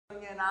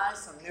Sonia and I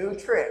some new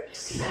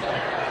tricks.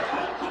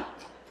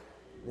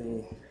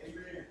 The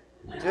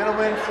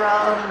gentleman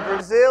from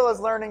Brazil is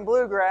learning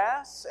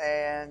bluegrass,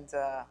 and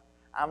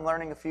I'm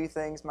learning a few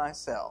things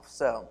myself.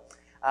 So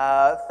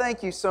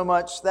thank you so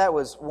much. That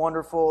was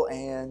wonderful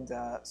and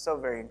so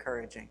very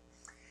encouraging.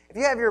 If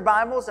you have your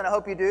Bibles, and I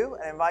hope you do,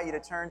 I invite you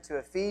to turn to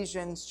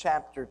Ephesians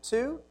chapter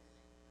 2.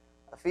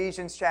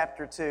 Ephesians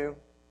chapter 2.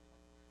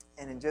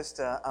 And in just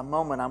a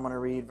moment, I'm going to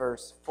read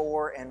verse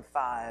 4 and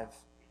 5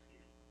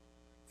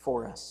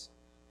 for us.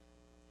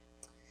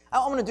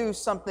 I'm going to do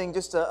something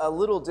just a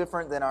little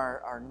different than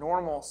our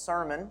normal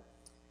sermon.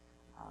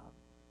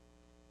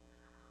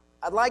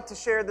 I'd like to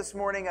share this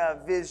morning a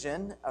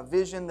vision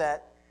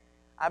that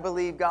I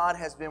believe God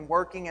has been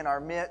working in our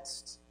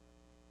midst,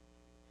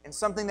 and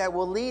something that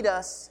will lead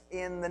us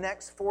in the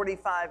next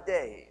 45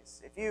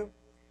 days. If you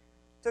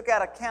took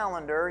out a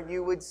calendar,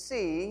 you would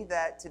see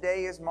that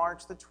today is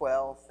March the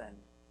 12th, and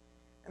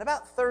in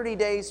about 30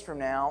 days from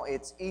now,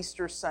 it's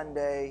Easter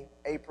Sunday,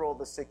 April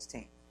the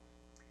 16th.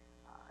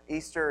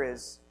 Easter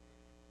is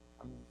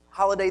a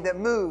holiday that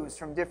moves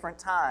from different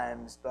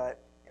times, but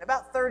in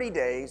about 30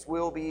 days,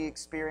 we'll be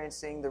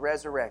experiencing the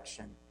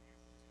resurrection.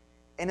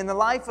 And in the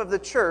life of the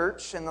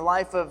church, in the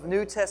life of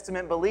New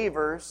Testament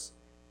believers,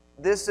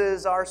 this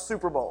is our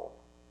Super Bowl.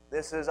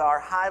 This is our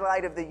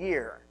highlight of the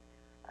year.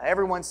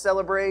 Everyone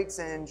celebrates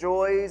and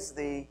enjoys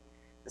the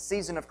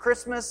season of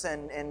Christmas,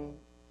 and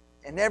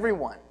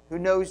everyone who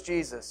knows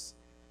Jesus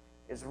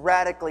is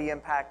radically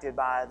impacted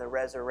by the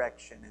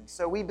resurrection. And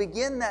so we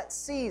begin that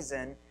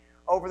season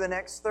over the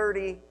next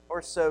 30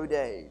 or so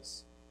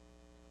days.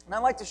 And I'd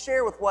like to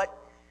share with what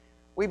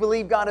we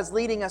believe God is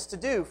leading us to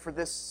do for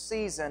this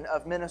season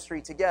of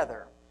ministry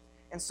together.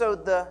 And so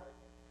the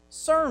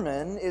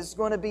sermon is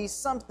going to be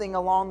something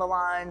along the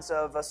lines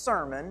of a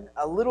sermon,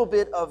 a little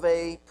bit of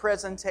a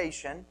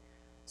presentation,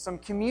 some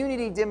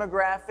community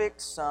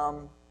demographics,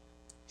 some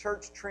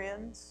church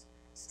trends,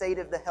 state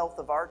of the health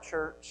of our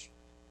church,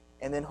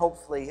 and then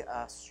hopefully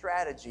a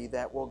strategy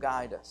that will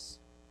guide us.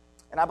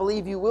 And I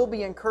believe you will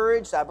be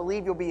encouraged. I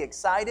believe you'll be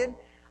excited.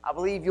 I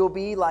believe you'll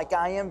be, like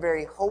I am,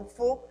 very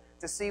hopeful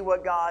to see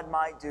what God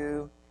might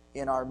do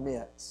in our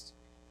midst.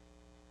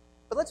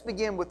 But let's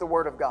begin with the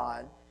Word of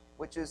God,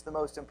 which is the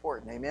most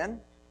important. Amen?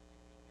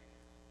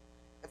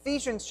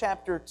 Ephesians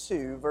chapter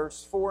 2,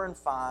 verse 4 and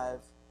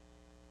 5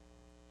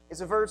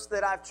 is a verse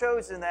that I've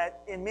chosen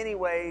that in many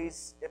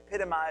ways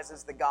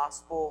epitomizes the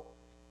gospel.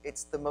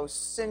 It's the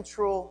most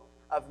central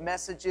of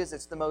messages.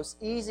 It's the most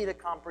easy to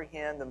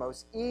comprehend, the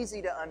most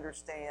easy to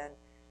understand,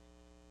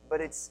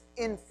 but it's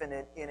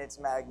infinite in its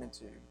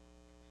magnitude.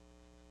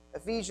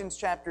 Ephesians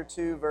chapter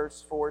 2, verse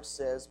 4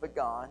 says, "But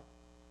God,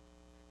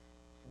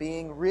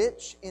 being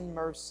rich in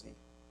mercy,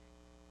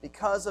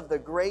 because of the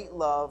great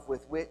love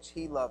with which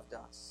He loved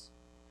us,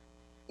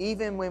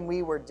 even when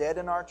we were dead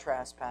in our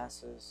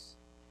trespasses,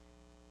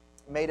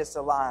 made us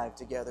alive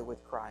together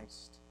with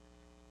Christ.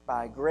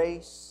 By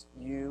grace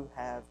you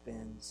have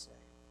been saved."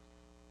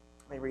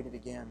 Let me read it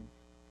again.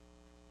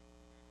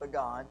 "But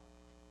God,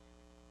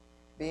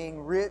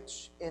 being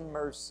rich in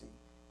mercy,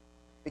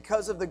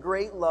 because of the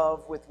great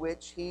love with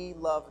which He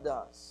loved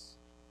us,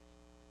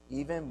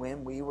 even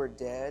when we were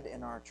dead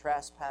in our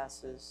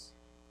trespasses,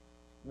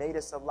 made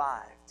us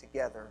alive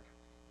together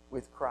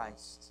with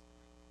Christ.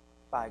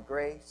 By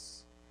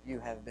grace you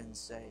have been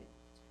saved."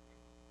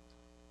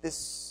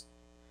 These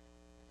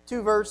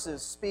two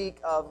verses speak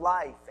of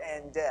life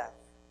and death.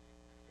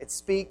 It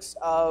speaks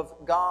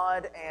of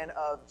God and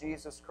of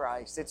Jesus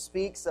Christ. It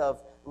speaks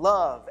of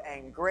love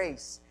and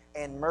grace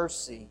and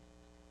mercy.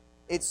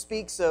 It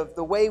speaks of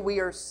the way we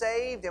are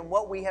saved and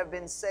what we have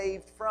been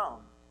saved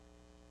from.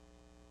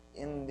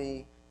 In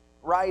the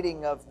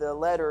writing of the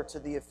letter to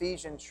the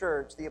Ephesian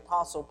church, the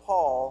Apostle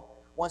Paul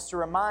wants to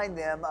remind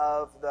them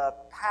of the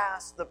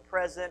past, the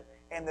present,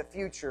 and the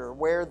future,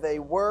 where they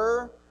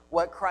were,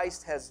 what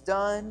Christ has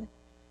done,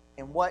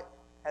 and what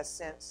has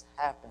since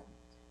happened.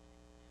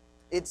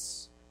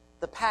 It's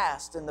the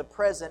past and the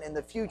present and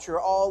the future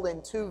all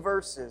in two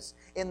verses.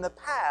 In the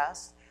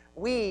past,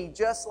 we,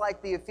 just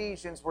like the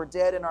Ephesians, were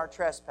dead in our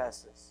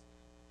trespasses.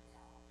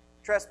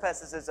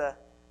 Trespasses is an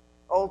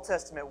Old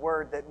Testament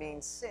word that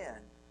means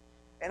sin.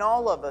 And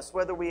all of us,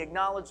 whether we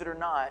acknowledge it or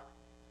not,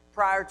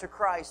 prior to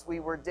Christ,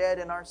 we were dead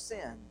in our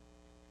sin.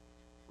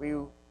 We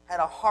had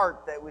a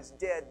heart that was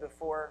dead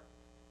before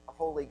a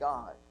holy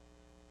God.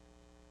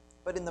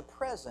 But in the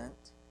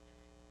present,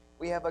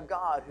 we have a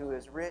God who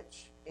is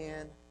rich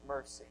in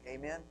mercy.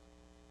 Amen?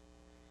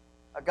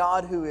 A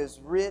God who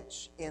is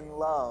rich in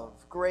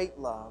love, great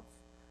love.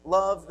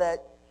 Love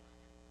that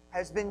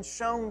has been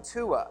shown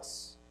to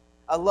us.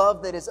 A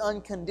love that is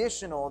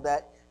unconditional,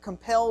 that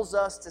compels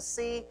us to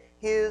see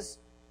His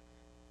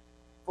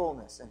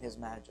fullness and His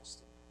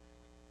majesty.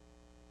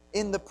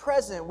 In the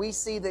present, we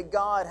see that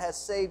God has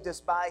saved us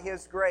by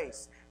His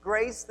grace.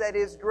 Grace that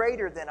is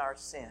greater than our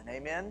sin.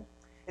 Amen?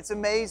 It's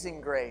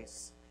amazing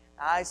grace.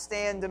 I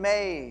stand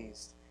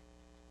amazed.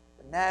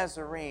 The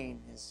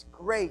Nazarene, His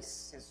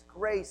grace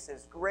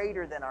is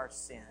greater than our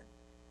sin.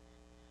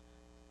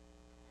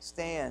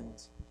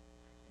 Stand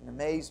in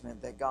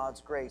amazement that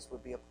God's grace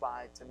would be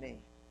applied to me.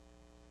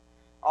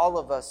 All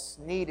of us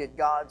needed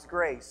God's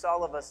grace.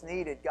 All of us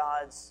needed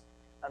God's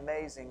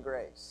amazing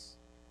grace.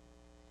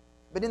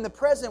 But in the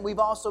present, we've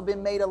also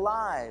been made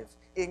alive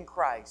in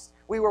Christ.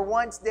 We were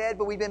once dead,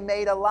 but we've been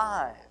made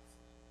alive.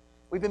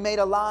 We've been made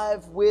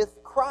alive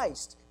with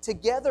Christ,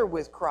 together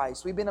with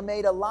Christ. We've been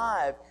made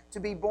alive to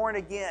be born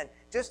again.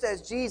 Just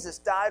as Jesus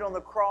died on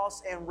the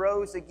cross and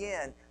rose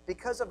again,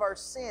 because of our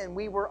sin,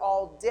 we were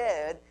all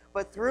dead,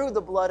 but through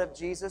the blood of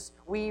Jesus,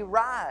 we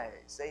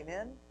rise.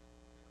 Amen?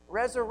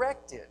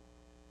 Resurrected,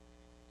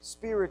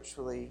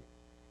 spiritually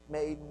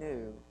made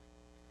new.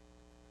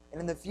 And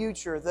in the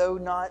future, though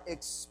not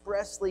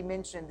expressly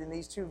mentioned in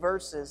these two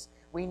verses,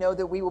 we know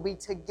that we will be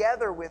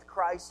together with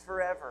Christ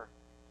forever.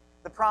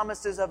 The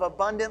promises of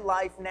abundant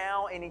life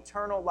now and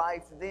eternal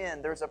life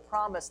then. There's a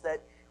promise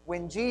that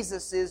when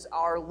Jesus is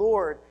our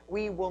Lord,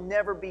 we will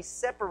never be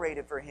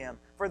separated from Him.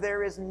 For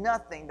there is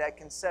nothing that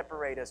can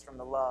separate us from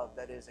the love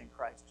that is in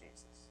Christ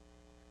Jesus.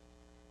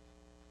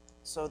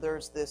 So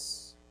there's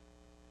this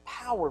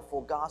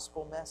powerful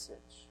gospel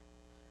message.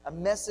 A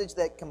message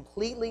that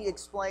completely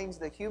explains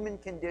the human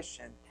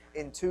condition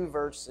in two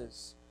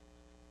verses.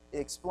 It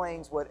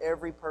explains what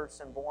every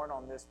person born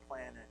on this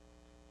planet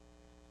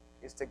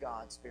is to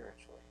God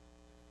spiritually.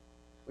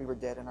 We were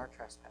dead in our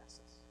trespasses.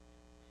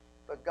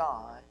 But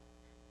God,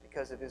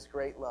 because of His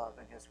great love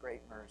and His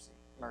great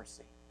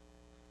mercy,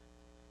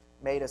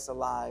 made us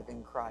alive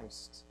in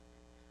Christ.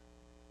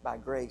 By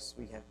grace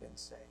we have been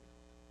saved.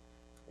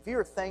 If you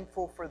are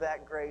thankful for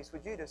that grace,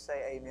 would you just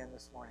say amen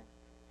this morning?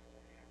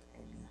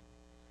 Amen.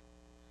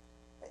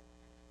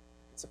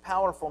 It's a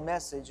powerful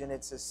message, and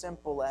it's as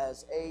simple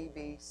as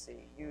ABC.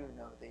 You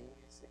know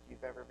these if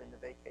you've ever been to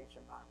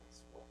Vacation Bible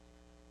School.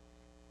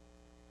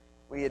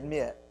 We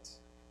admit,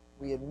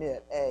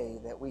 A,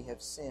 that we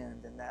have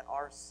sinned and that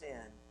our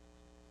sin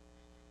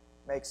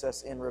makes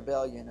us in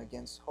rebellion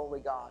against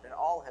holy God. And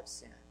all have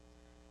sinned.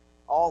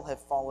 All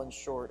have fallen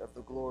short of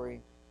the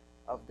glory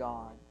of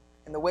God.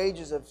 And the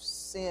wages of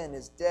sin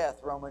is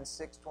death, Romans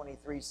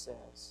 6:23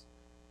 says.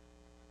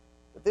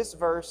 But this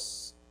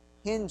verse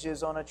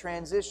hinges on a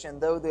transition.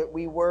 Though that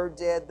we were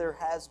dead, there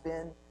has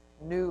been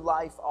new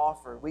life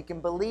offered. We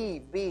can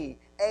believe, B.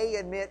 A,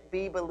 admit,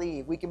 B,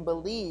 believe. We can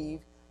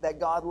believe that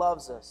God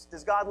loves us.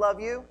 Does God love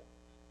you?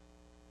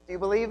 Do you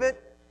believe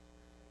it?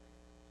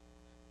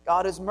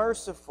 God is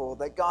merciful,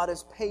 that God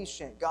is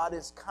patient, God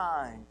is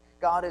kind,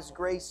 God is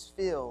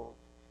grace-filled.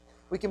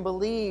 We can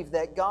believe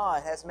that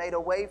God has made a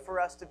way for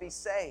us to be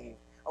saved,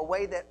 a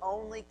way that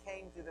only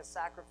came through the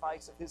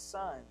sacrifice of His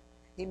Son.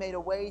 He made a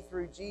way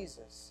through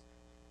Jesus,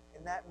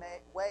 and that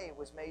way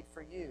was made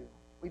for you.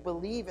 We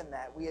believe in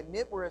that. We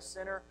admit we're a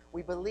sinner.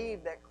 We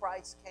believe that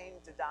Christ came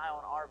to die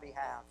on our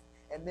behalf,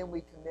 and then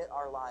we commit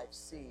our lives,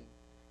 C,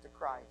 to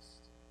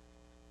Christ.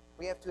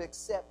 We have to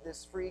accept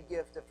this free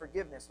gift of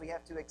forgiveness. We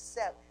have to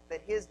accept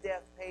that His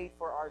death paid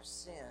for our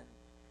sin.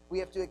 We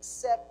have to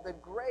accept the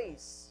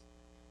grace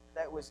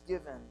that was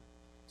given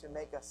to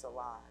make us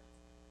alive.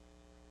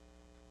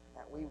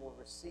 That we will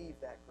receive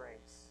that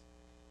grace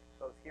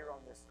both here on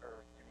this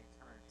earth and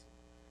eternity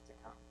to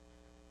come.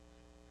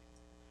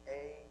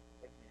 A,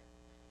 admit.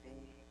 B,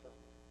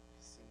 believe.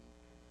 C,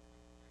 commit.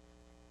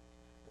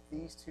 With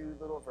these two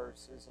little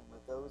verses and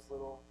with those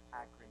little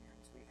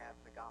acronyms, we have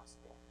the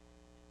gospel.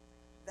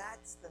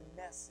 That's the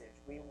message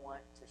we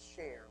want to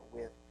share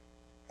with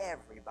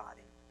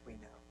everybody we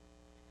know.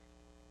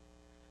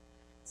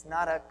 It's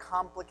not a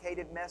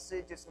complicated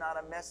message. It's not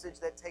a message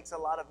that takes a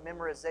lot of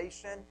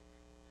memorization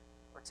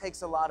or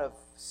takes a lot of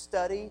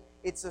study.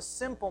 It's a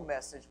simple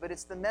message, but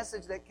it's the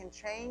message that can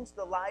change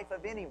the life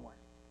of anyone.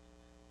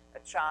 A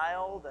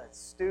child, a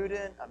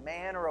student, a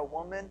man or a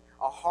woman,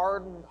 a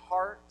hardened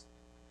heart.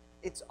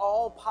 It's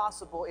all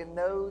possible in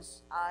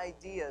those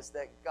ideas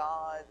that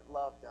God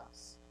loved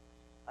us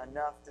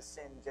enough to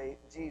send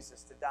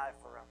Jesus to die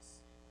for us.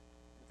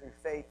 And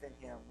through faith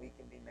in Him, we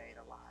can be made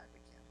alive again.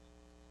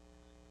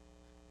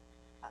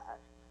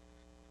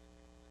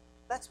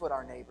 That's what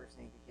our neighbors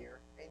need to hear.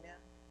 Amen?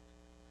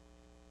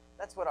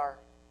 That's what our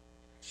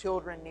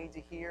children need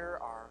to hear,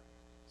 our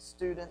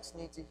students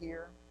need to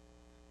hear.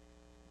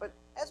 But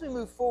as we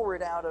move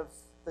forward out of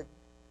the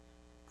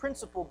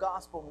principal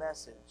gospel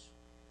message,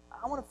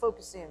 I want to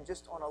focus in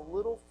just on a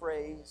little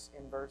phrase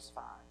in verse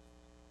 5.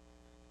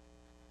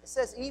 It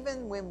says,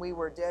 even when we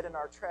were dead in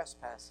our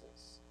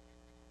trespasses,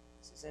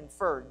 this is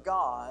inferred,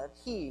 God,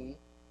 He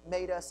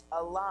made us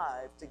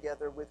alive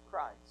together with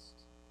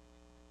Christ.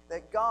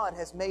 That God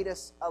has made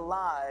us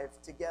alive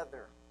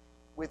together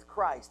with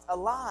Christ.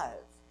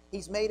 Alive.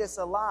 He's made us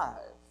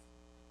alive.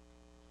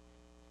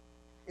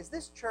 Is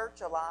this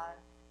church alive?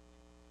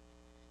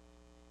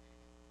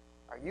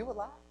 Are you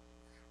alive?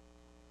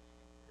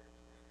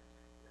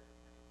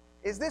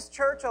 Is this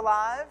church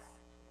alive?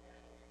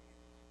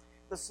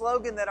 The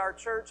slogan that our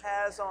church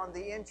has on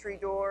the entry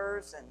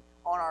doors and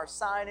on our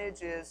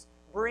signage is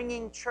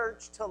bringing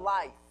church to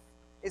life.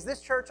 Is this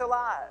church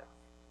alive?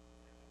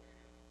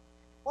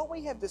 What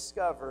we have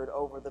discovered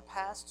over the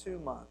past 2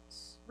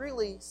 months,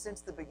 really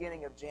since the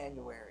beginning of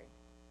January,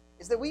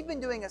 is that we've been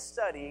doing a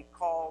study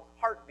called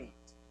Heartbeat.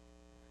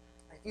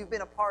 If you've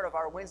been a part of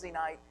our Wednesday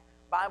night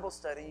Bible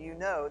study, you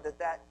know that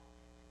that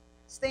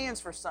stands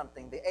for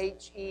something, the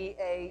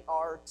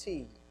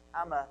H-E-A-R-T.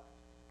 I'm a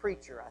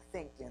preacher, I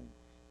think in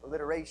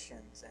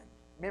alliterations and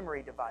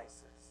memory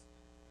devices.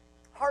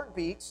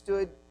 Heartbeat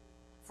stood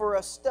for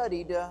a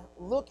study to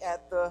look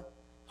at the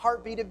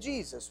heartbeat of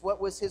Jesus. What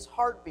was his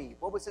heartbeat?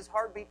 What was his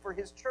heartbeat for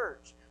his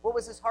church? What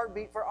was his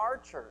heartbeat for our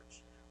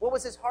church? What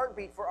was his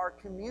heartbeat for our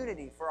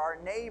community, for our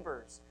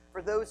neighbors,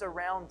 for those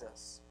around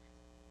us?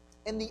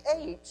 And the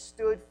H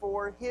stood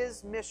for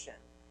his mission.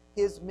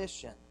 His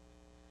mission.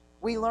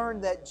 We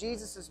learned that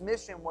Jesus'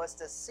 mission was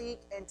to seek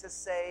and to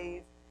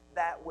save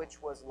that which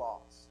was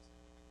lost.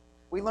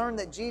 We learned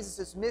that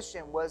Jesus'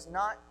 mission was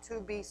not to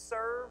be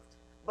served,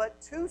 but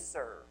to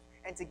serve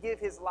and to give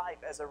his life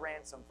as a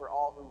ransom for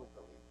all who would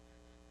believe.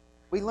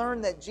 We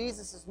learned that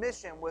Jesus'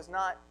 mission was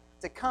not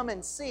to come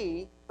and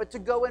see, but to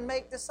go and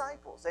make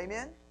disciples.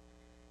 Amen?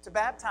 To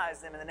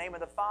baptize them in the name of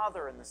the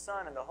Father and the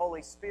Son and the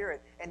Holy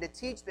Spirit, and to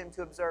teach them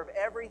to observe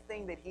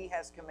everything that he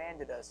has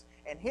commanded us.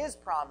 And his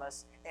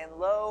promise, and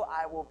lo,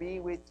 I will be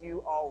with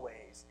you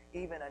always,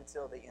 even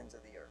until the ends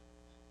of the earth.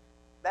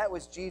 That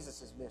was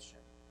Jesus' mission.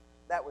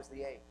 That was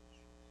the H.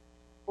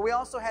 But we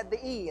also had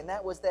the E, and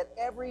that was that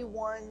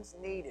everyone's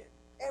needed.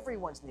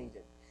 Everyone's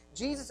needed.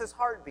 Jesus'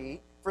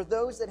 heartbeat for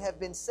those that have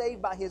been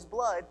saved by his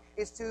blood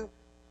is to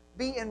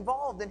be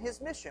involved in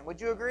his mission.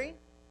 Would you agree?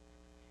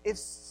 If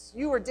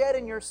you were dead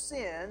in your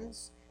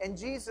sins, and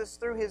Jesus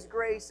through his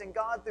grace and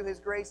God through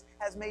his grace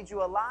has made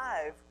you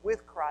alive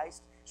with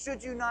Christ,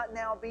 should you not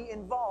now be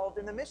involved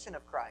in the mission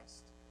of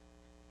Christ?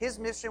 His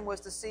mission was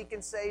to seek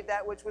and save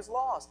that which was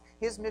lost.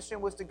 His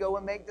mission was to go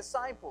and make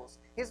disciples.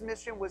 His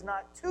mission was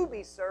not to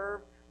be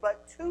served,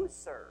 but to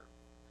serve.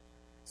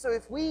 So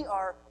if we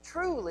are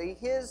truly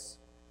his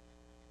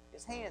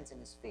hands and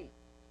his feet,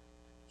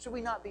 should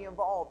we not be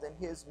involved in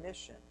his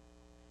mission?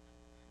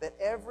 That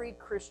every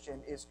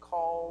Christian is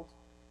called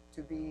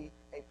to be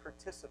a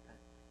participant,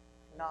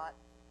 not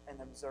an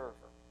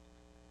observer.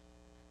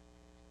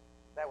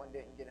 That one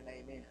didn't get an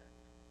amen.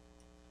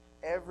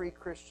 Every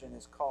Christian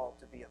is called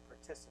to be a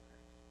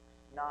participant,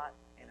 not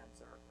an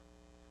observer.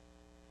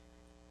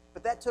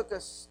 But that took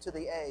us to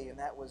the A, and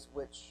that was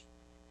which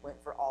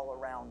went for all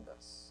around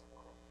us.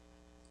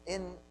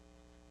 In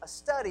a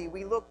study,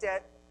 we looked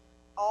at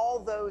all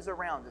those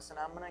around us, and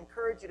I'm going to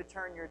encourage you to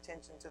turn your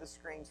attention to the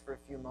screens for a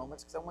few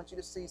moments because I want you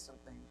to see some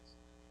things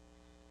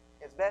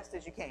as best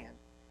as you can.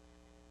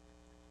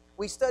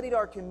 We studied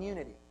our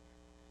community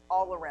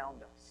all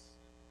around us.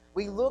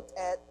 We looked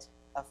at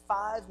a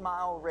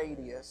 5-mile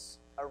radius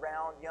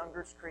around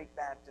Youngers Creek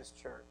Baptist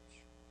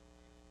Church.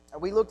 And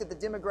we looked at the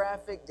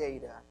demographic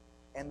data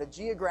and the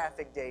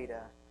geographic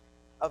data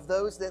of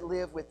those that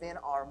live within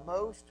our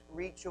most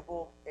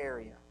reachable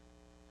area.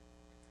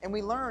 And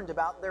we learned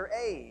about their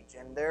age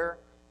and their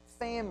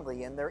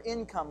family and their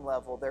income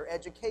level, their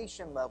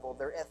education level,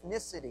 their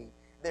ethnicity,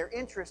 their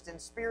interest in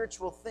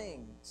spiritual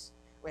things,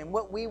 and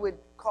what we would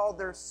call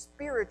their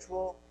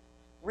spiritual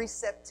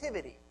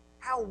receptivity.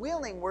 How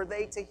willing were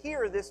they to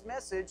hear this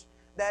message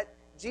that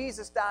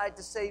Jesus died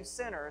to save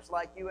sinners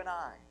like you and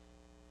I?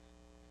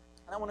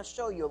 And I want to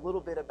show you a little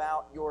bit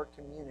about your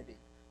community.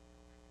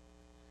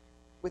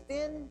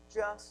 Within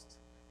just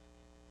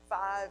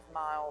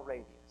 5-mile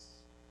radius,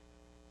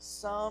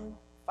 some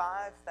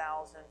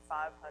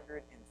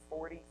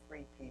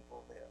 5,543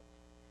 people live.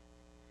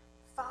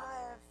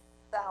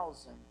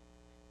 5,000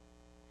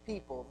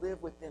 people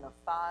live within a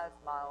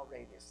 5-mile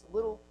radius, a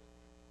little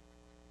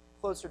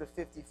closer to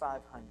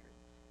 5,500.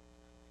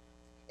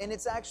 And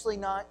it's actually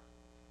not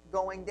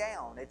going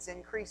down, it's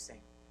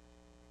increasing.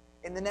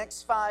 In the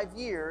next 5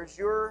 years,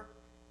 your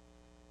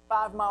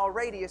 5-mile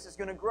radius is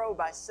going to grow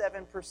by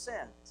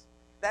 7%.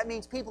 That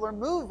means people are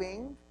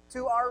moving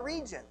to our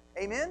region.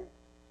 Amen?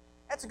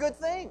 That's a good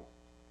thing.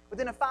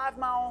 Within a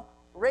 5-mile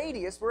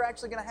radius, we're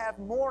actually going to have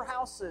more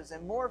houses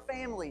and more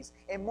families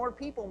and more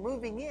people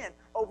moving in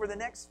over the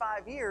next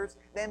 5 years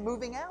than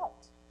moving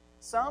out.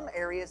 Some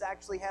areas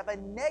actually have a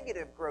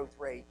negative growth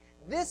rate.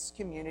 This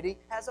community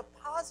has a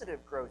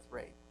positive growth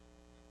rate.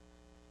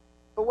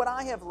 But what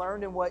I have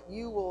learned and what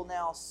you will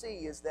now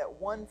see is that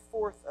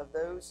 1/4 of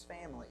those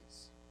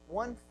families,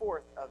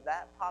 1/4 of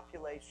that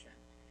population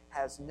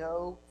has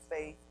no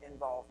faith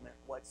involvement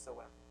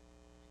whatsoever.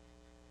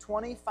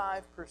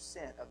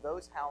 25% of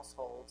those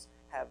households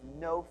have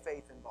no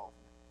faith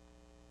involvement.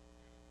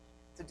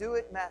 To do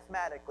it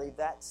mathematically,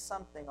 that's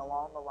something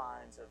along the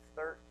lines of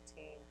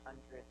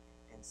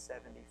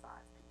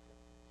 1,375 people.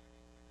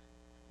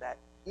 That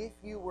if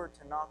you were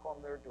to knock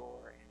on their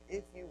door and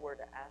if you were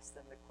to ask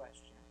them the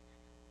question,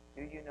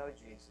 do you know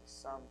Jesus?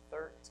 Some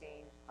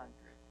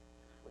 1,300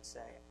 would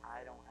say,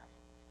 I don't have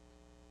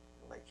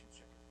a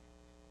relationship with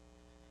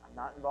him. I'm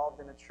not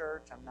involved in a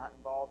church. I'm not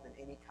involved in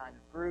any kind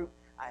of group.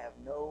 I have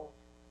no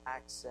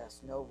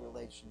access, no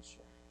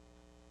relationship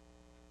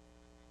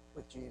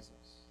with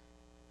Jesus.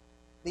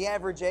 The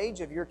average age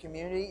of your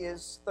community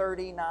is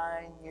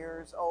 39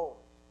 years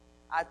old.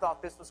 I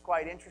thought this was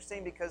quite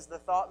interesting because the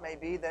thought may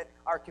be that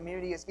our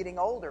community is getting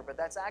older, but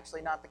that's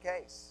actually not the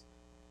case.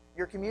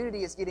 Your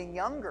community is getting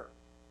younger.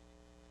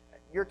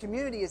 Your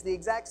community is the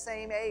exact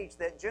same age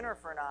that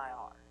Jennifer and I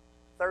are,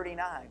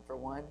 39 for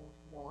one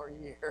more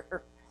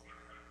year.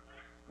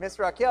 Miss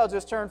Raquel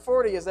just turned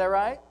 40, is that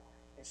right?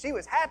 And she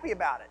was happy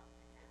about it.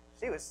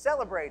 She was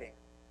celebrating.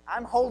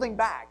 I'm holding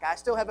back. I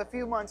still have a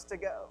few months to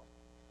go.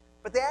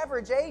 But the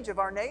average age of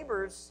our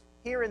neighbors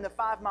here in the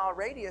 5-mile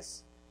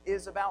radius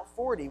is about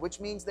 40, which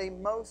means they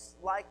most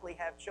likely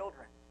have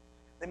children.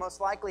 They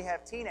most likely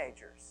have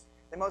teenagers.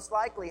 They most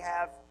likely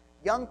have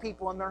young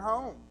people in their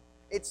home.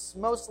 It's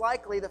most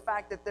likely the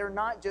fact that they're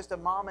not just a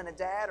mom and a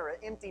dad or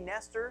empty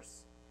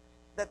nesters,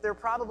 that they're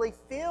probably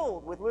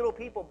filled with little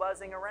people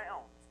buzzing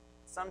around.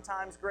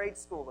 Sometimes grade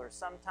schoolers,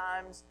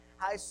 sometimes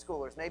high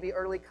schoolers, maybe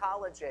early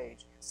college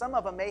age. Some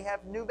of them may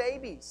have new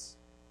babies,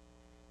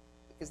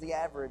 because the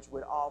average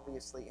would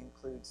obviously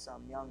include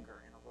some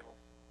younger and a little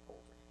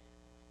older.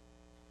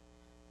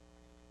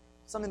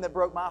 Something that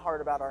broke my heart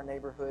about our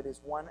neighborhood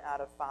is 1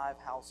 out of 5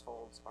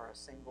 households are a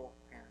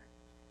single-parent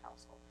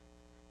household.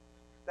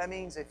 That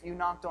means if you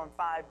knocked on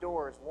 5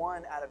 doors,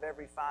 1 out of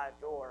every 5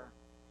 doors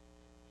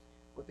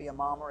would be a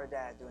mom or a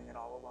dad doing it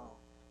all alone,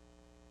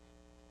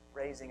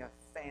 raising a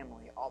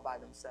family all by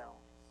themselves,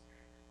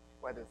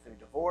 whether through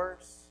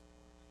divorce,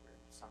 through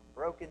some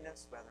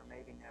brokenness, whether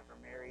maybe never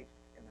married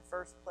in the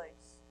first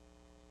place.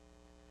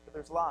 But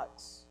there's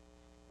lots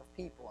of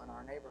people in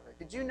our neighborhood.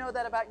 Did you know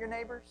that about your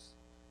neighbors?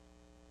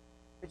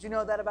 Did you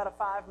know that about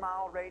a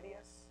 5-mile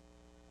radius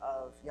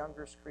of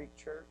Youngers Creek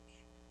Church?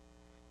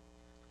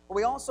 Well,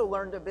 we also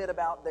learned a bit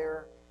about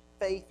their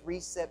faith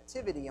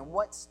receptivity and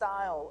what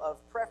style of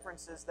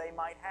preferences they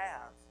might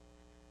have.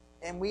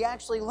 And we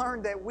actually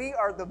learned that we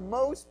are the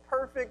most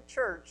perfect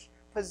church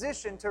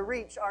positioned to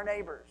reach our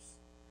neighbors.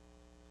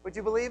 Would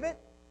you believe it?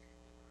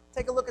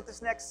 Take a look at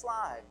this next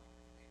slide.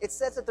 It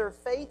says that their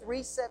faith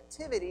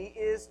receptivity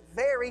is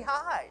very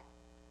high.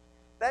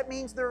 That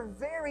means they're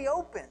very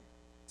open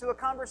to a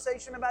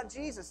conversation about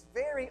Jesus,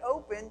 very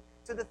open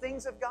to the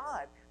things of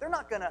God. They're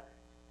not going to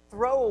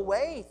throw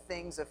away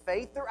things of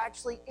faith. They're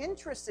actually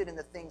interested in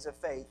the things of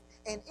faith.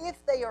 And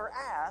if they are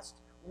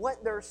asked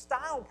what their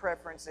style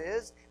preference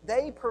is,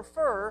 they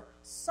prefer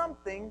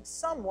something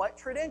somewhat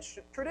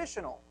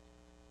traditional.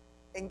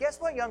 And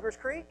guess what, Youngers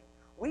Creek?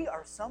 We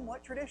are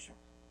somewhat traditional.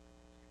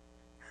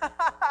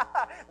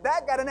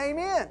 That got an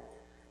amen.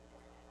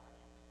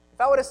 If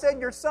I would have said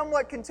you're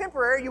somewhat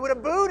contemporary, you would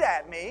have booed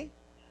at me.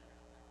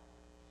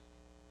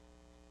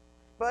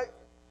 But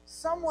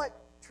somewhat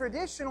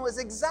traditional is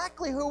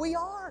exactly who we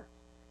are.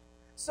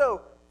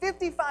 So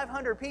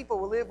 5,500 people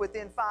will live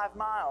within 5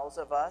 miles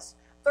of us.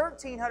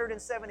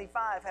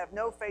 1,375 have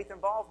no faith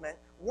involvement.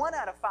 1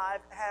 out of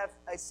 5 have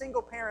a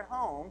single-parent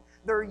home.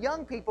 They're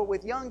young people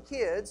with young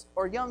kids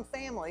or young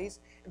families.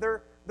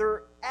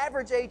 Their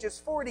average age is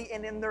 40,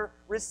 and in their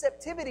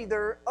receptivity,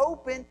 they're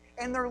open,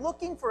 and they're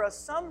looking for a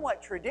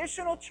somewhat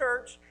traditional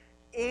church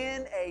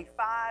in a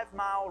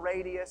 5-mile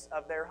radius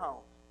of their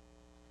home.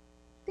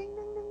 Ding,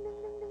 ding, ding, ding,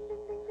 ding, ding,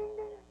 ding, ding, ding,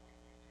 ding.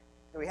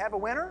 Do we have a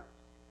winner?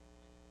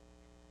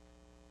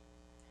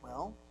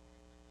 Well,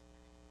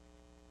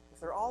 if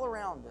they're all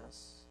around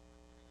us,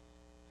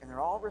 and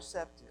they're all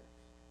receptive,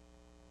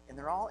 and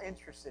they're all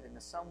interested in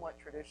a somewhat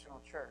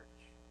traditional church,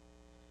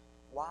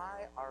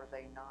 why are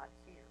they not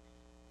here?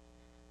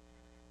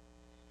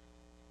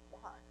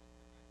 Why?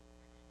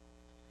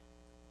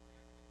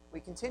 We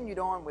continued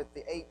on with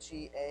the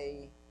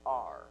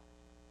H-E-A-R,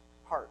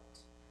 heart.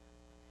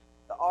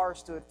 The R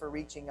stood for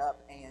reaching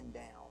up and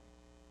down.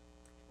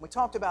 We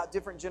talked about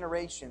different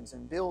generations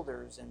and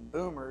builders and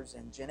boomers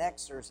and Gen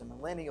Xers and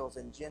millennials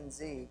and Gen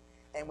Z,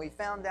 and we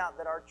found out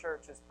that our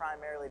church is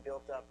primarily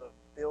built up of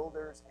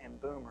builders and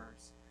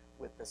boomers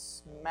with a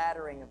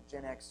smattering of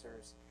Gen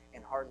Xers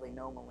and hardly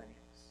no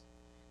millennials.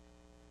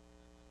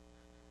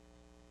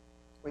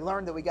 We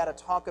learned that we got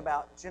to talk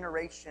about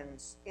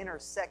generations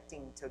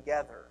intersecting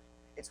together.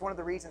 It's one of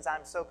the reasons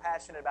I'm so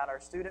passionate about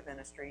our student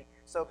ministry,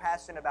 so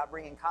passionate about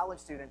bringing college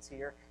students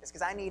here, is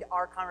because I need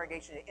our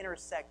congregation to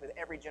intersect with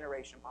every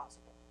generation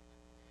possible.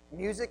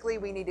 Musically,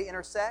 we need to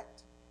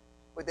intersect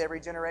with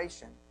every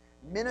generation.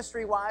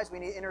 Ministry-wise, we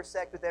need to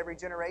intersect with every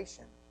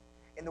generation.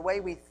 In the way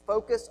we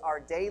focus our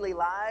daily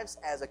lives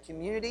as a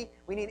community,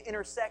 we need to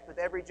intersect with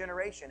every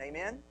generation.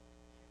 Amen?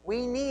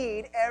 We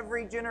need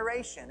every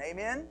generation.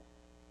 Amen?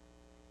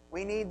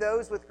 We need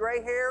those with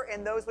gray hair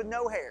and those with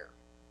no hair.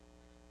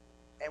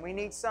 And we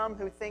need some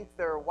who think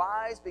they're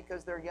wise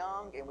because they're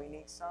young, and we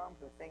need some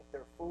who think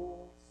they're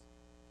fools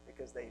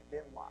because they've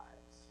been wise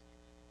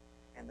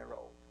and they're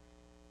old.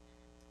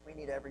 We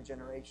need every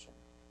generation.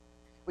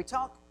 We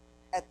talk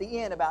at the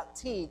end about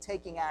T,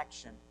 taking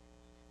action.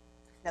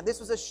 Now, this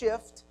was a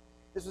shift.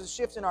 This was a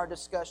shift in our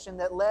discussion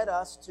that led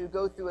us to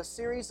go through a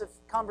series of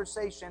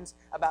conversations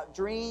about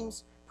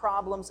dreams,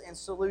 problems, and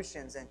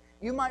solutions. And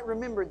you might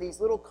remember these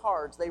little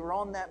cards. They were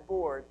on that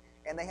board.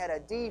 And they had a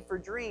D for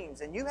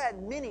dreams, and you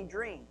had many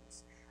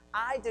dreams.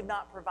 I did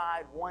not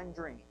provide one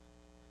dream.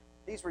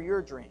 These were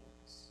your dreams.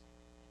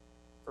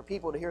 for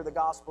people to hear the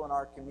gospel in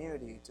our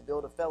community, to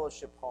build a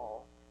fellowship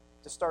hall,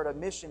 to start a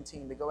mission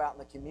team to go out in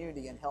the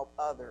community and help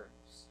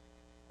others,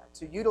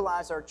 to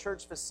utilize our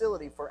church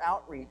facility for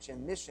outreach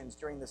and missions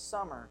during the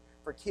summer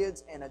for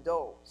kids and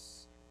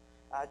adults,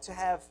 to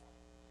have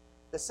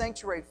the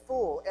sanctuary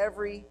full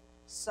every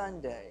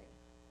Sunday.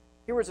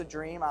 Here was a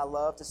dream I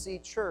love, to see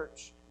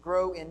church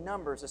grow in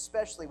numbers,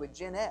 especially with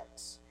Gen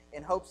X,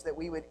 in hopes that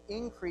we would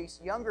increase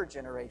younger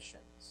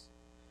generations.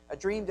 A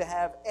dream to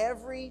have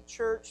every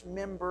church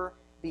member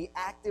be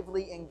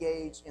actively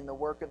engaged in the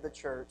work of the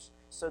church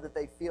so that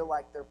they feel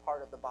like they're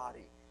part of the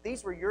body.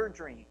 These were your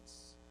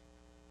dreams.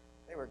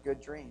 They were good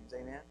dreams,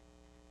 amen?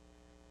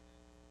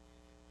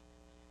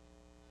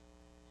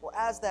 Well,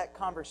 as that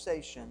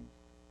conversation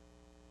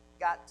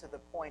got to the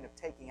point of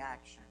taking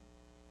action,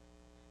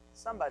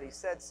 somebody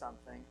said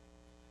something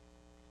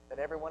that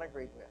everyone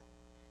agreed with.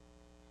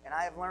 And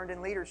I have learned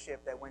in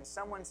leadership that when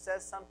someone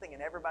says something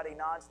and everybody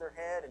nods their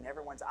head and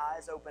everyone's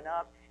eyes open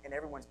up and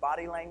everyone's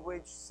body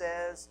language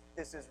says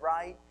this is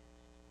right,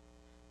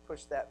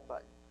 push that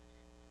button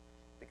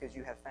because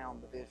you have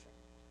found the vision.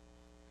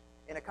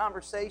 In a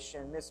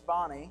conversation, Miss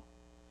Bonnie,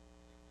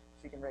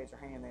 she can raise her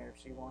hand there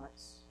if she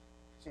wants.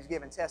 She's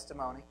given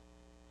testimony.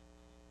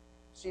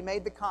 She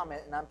made the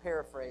comment, and I'm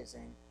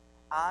paraphrasing,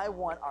 I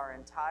want our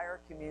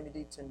entire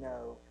community to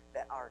know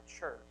that our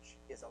church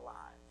is alive.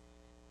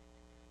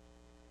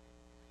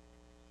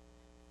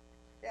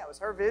 Yeah, it was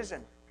her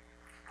vision.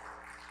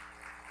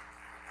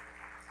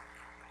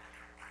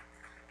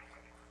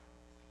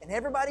 And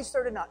everybody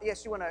started not.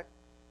 Yes, you want to.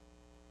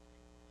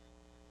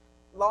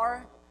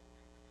 Laura,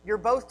 you're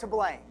both to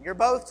blame. You're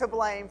both to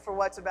blame for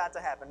what's about to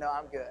happen. No,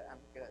 I'm good. I'm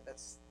good.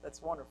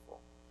 That's wonderful.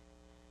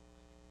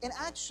 And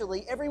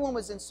actually, everyone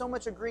was in so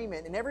much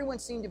agreement, and everyone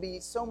seemed to be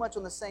so much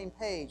on the same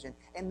page.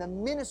 And the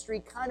ministry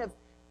kind of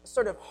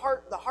the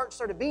heart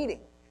started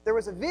beating. There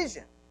was a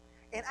vision.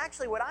 And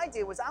actually what I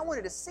did was I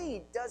wanted to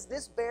see, does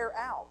this bear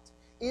out?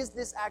 Is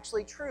this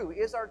actually true?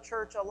 Is our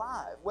church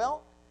alive?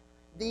 Well,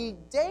 the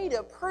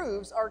data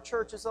proves our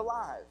church is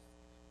alive.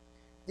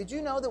 Did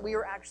you know that we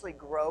are actually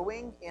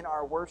growing in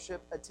our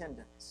worship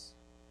attendance?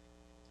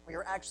 We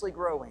are actually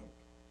growing.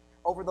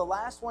 Over the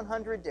last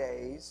 100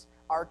 days,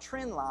 our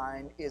trend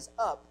line is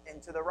up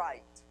and to the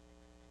right.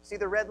 See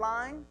the red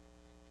line?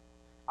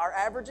 Our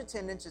average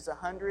attendance is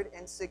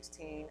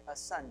 116 a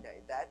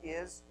Sunday. That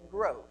is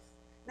growth.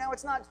 Now,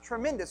 it's not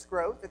tremendous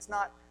growth. It's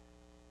not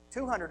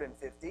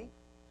 250,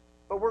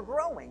 but we're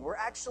growing. We're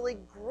actually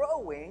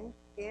growing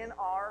in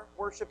our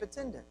worship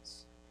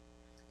attendance.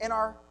 And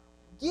our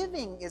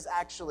giving is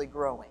actually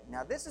growing.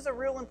 Now, this is a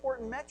real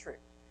important metric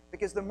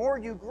because the more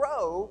you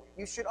grow,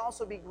 you should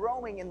also be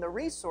growing in the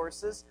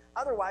resources.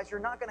 Otherwise, you're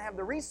not going to have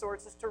the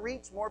resources to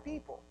reach more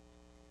people.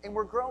 And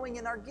we're growing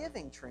in our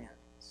giving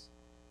trends.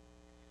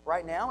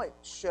 Right now, it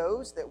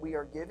shows that we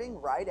are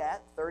giving right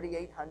at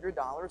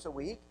 $3,800 a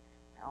week.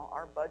 Now,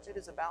 our budget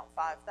is about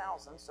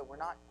 $5,000, so we're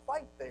not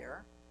quite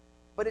there.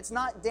 But it's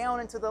not down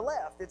and to the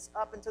left. It's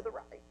up and to the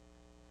right.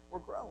 We're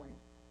growing.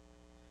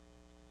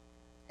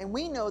 And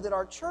we know that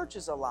our church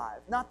is alive.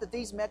 Not that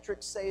these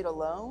metrics say it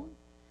alone,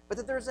 but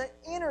that there's an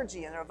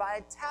energy and a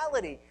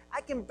vitality.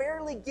 I can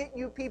barely get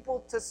you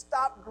people to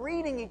stop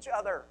greeting each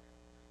other.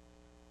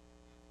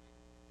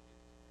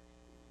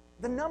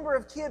 The number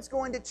of kids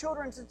going to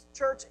children's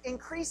church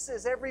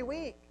increases every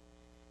week.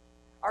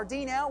 Our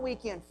Dean Out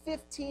weekend,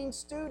 15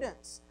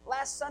 students.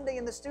 Last Sunday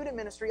in the student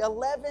ministry,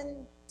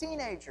 11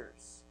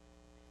 teenagers.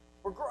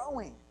 We're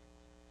growing.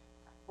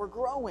 We're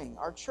growing.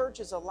 Our church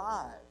is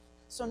alive.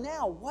 So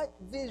now, what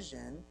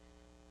vision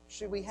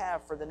should we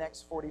have for the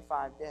next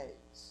 45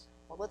 days?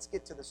 Well, let's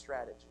get to the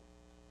strategy.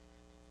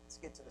 Let's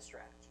get to the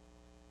strategy.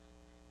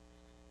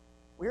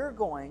 We're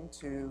going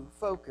to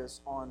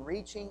focus on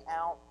reaching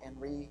out and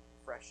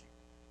refreshing.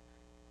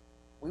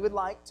 We would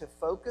like to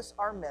focus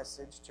our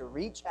message to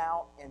reach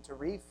out and to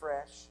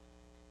refresh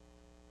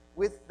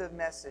with the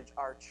message,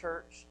 our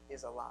church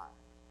is alive.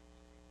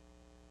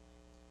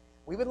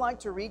 We would like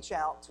to reach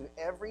out to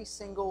every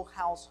single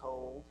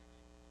household,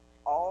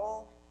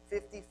 all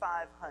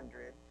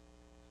 5,500,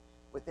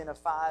 within a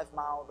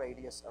 5-mile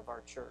radius of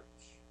our church.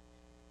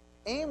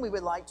 And we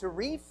would like to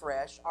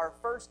refresh our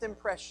first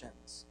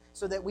impressions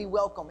so that we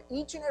welcome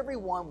each and every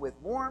one with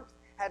warmth,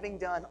 having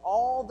done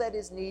all that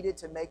is needed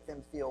to make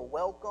them feel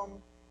welcome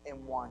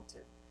and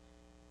wanted.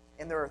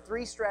 And there are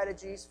 3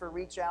 strategies for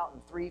reach out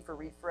and 3 for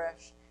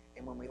refresh.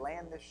 And when we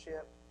land this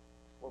ship,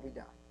 we'll be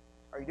done.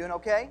 Are you doing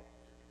okay?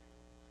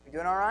 You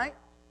doing all right?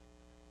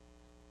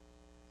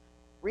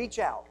 Reach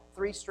out,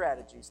 3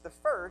 strategies. The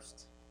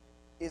first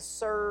is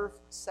Serve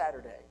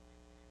Saturday.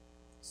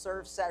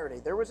 Serve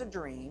Saturday. There was a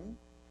dream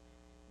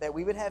that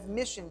we would have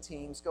mission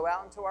teams go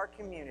out into our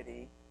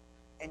community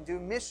and do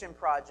mission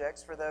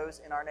projects for those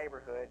in our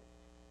neighborhood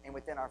and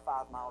within our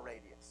 5-mile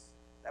radius.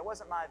 That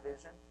wasn't my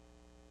vision.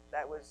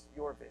 That was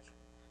your vision.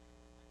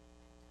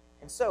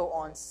 And so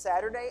on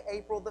Saturday,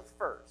 April the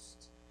 1st,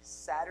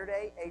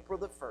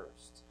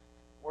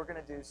 we're going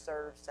to do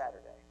Serve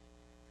Saturday.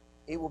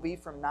 It will be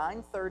from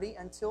 9:30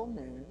 until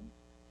noon.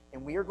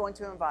 And we are going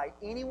to invite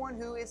anyone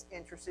who is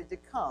interested to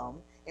come,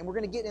 and we're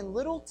going to get in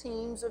little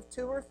teams of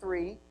 2 or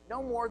 3,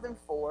 no more than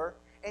 4,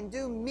 and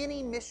do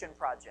mini mission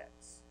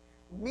projects.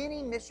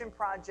 Mini mission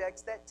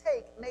projects that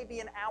take maybe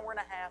an hour and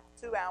a half,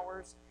 2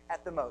 hours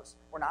at the most.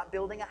 We're not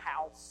building a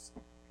house.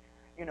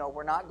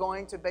 We're not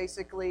going to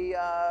basically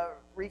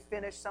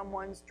refinish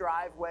someone's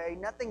driveway,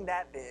 nothing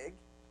that big,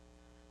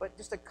 but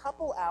just a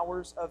couple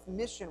hours of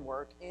mission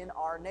work in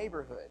our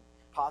neighborhood,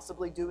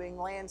 possibly doing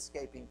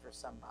landscaping for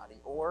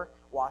somebody, or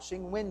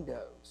washing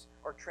windows,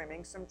 or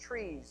trimming some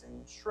trees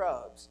and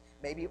shrubs,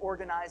 maybe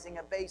organizing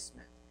a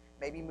basement,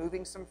 maybe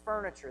moving some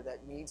furniture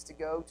that needs to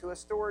go to a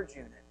storage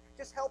unit,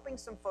 just helping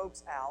some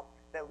folks out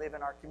that live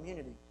in our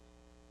community.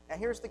 Now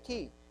here's the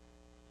key.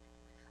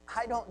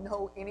 I don't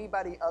know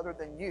anybody other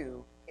than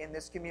you in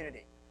this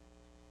community.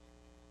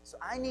 So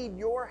I need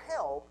your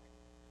help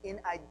in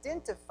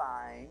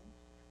identifying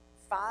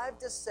 5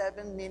 to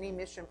 7 mini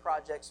mission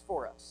projects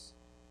for us.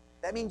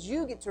 That means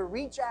you get to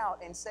reach out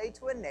and say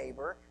to a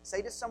neighbor,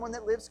 say to someone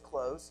that lives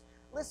close,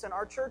 listen,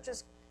 our church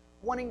is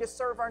wanting to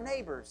serve our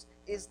neighbors.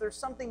 Is there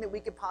something that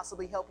we could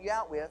possibly help you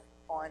out with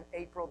on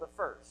April the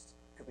 1st?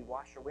 Could we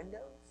wash your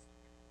windows?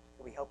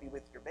 Could we help you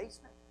with your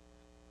basement?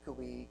 Could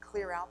we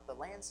clear out the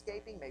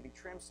landscaping, maybe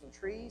trim some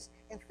trees?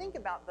 And think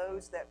about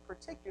those that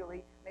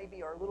particularly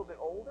maybe are a little bit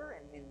older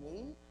and in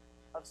need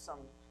of some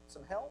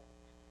help.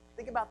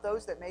 Think about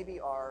those that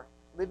maybe are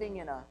living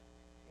in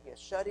maybe a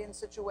shut-in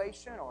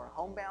situation or a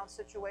homebound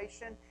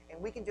situation,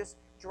 and we can just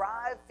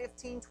drive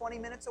 15, 20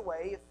 minutes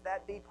away, if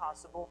that be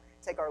possible,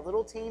 take our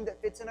little team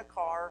that fits in a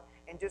car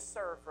and just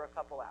serve for a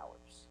couple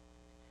hours.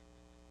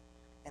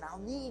 And I'll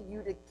need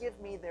you to give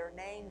me their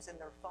names and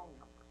their phone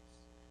numbers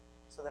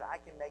so that I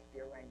can make the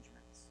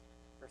arrangements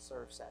for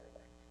Serve Saturday.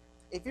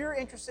 If you're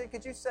interested,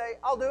 could you say,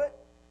 I'll do it?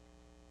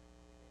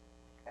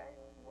 Okay,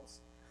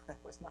 that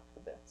was not the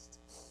best.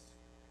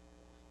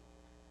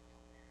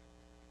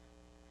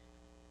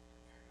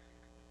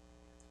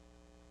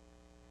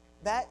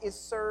 That is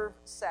Serve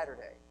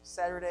Saturday,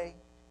 Saturday,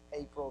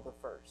 April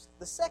the 1st.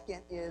 The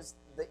second is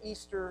the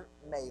Easter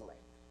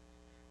mailing.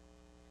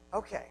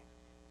 Okay,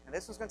 and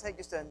this one's going to take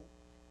just a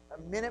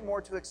minute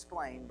more to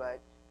explain,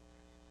 but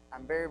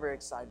I'm very, very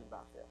excited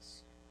about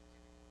this.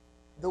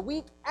 The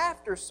week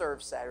after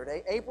Serve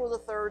Saturday, April the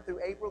 3rd through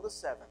April the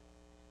 7th,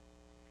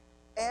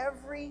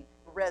 every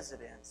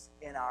residence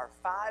in our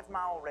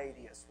 5-mile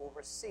radius will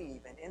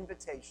receive an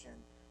invitation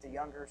to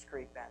Youngers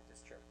Creek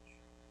Baptist Church.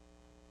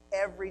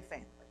 Every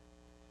family.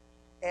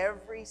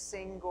 Every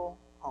single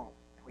home.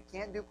 We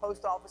can't do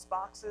post office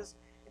boxes.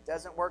 It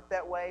doesn't work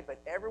that way, but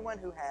everyone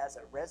who has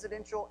a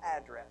residential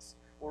address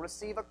will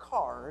receive a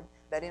card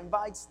that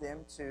invites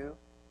them to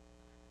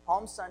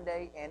Palm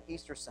Sunday and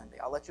Easter Sunday.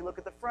 I'll let you look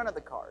at the front of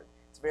the card.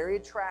 It's very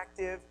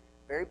attractive,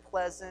 very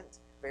pleasant,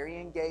 very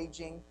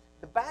engaging.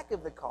 The back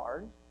of the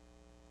card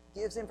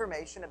gives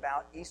information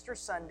about Easter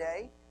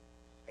Sunday,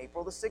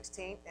 April the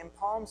 16th, and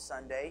Palm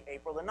Sunday,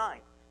 April the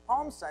 9th.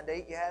 Palm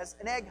Sunday has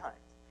an egg hunt.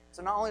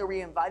 So not only are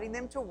we inviting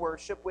them to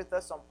worship with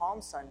us on Palm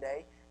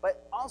Sunday,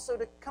 but also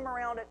to come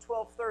around at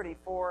 12:30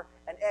 for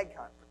an egg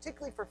hunt,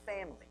 particularly for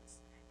families,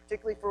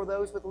 particularly for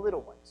those with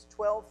little ones.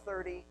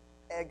 12:30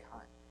 egg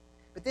hunt.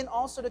 But then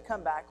also to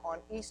come back on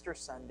Easter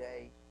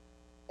Sunday,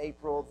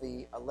 April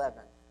the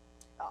 11th.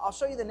 I'll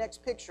show you the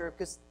next picture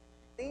because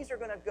these are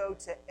going to go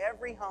to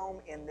every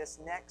home in this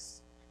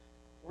next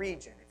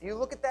region. If you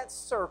look at that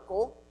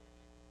circle,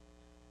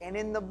 and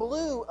in the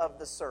blue of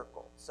the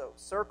circle, so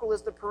circle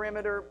is the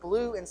perimeter,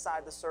 blue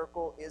inside the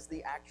circle is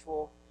the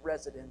actual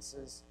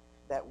residences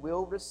that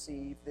will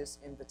receive this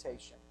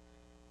invitation.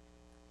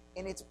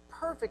 And it's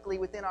perfectly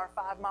within our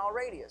 5-mile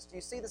radius. Do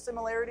you see the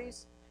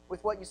similarities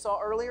with what you saw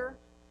earlier?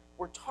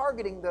 We're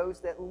targeting those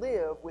that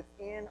live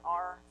within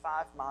our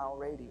 5-mile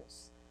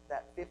radius,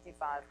 that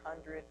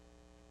 5,500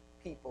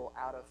 people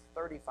out of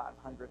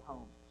 3,500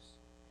 homes.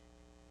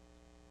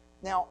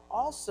 Now,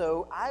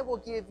 also, I will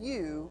give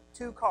you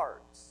 2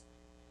 cards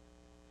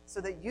so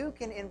that you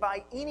can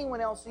invite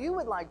anyone else you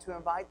would like to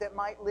invite that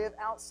might live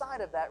outside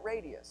of that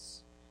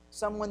radius.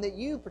 Someone that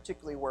you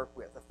particularly work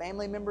with, a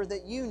family member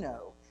that you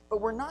know.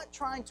 But we're not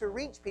trying to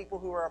reach people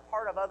who are a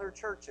part of other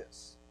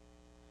churches.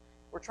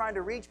 We're trying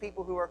to reach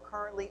people who are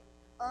currently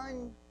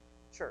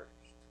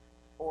unchurched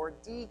or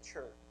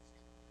de-churched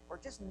or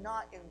just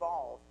not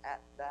involved at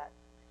that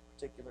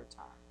particular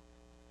time.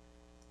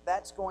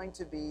 That's going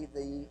to be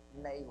the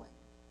mailing.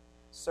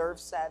 Serve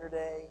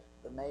Saturday,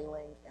 the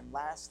mailing, and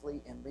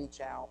lastly, in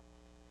Reach Out,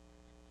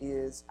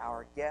 is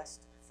our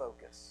guest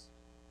focus.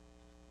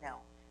 Now,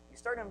 you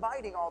start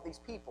inviting all these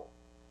people.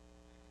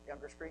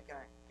 Youngers Creek, can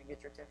I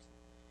get your attention?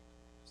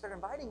 Start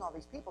inviting all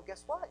these people,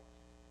 guess what?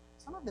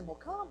 Some of them will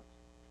come.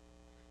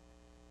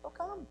 They'll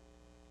come.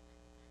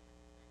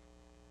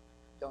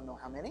 Don't know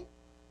how many,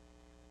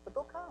 but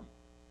they'll come.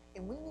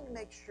 And we need to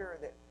make sure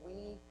that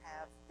we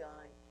have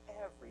done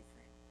everything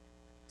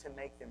to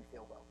make them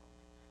feel welcome.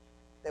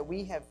 That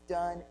we have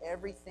done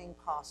everything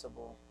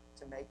possible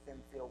to make them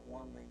feel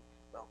warmly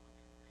welcome.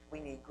 We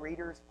need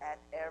greeters at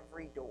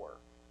every door.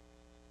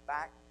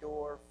 Back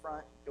door,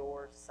 front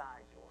door,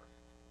 side door.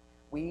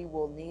 We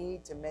will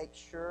need to make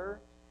sure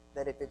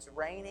that if it's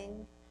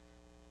raining,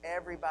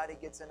 everybody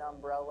gets an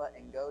umbrella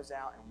and goes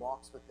out and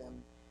walks with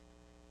them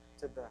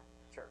to the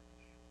church.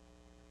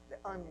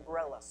 The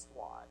umbrella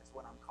squad is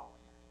what I'm calling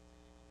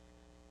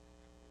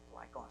it.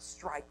 Like on a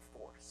strike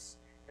force.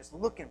 Just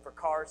looking for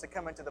cars to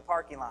come into the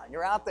parking lot.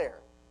 You're out there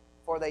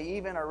before they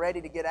even are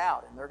ready to get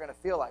out. And they're going to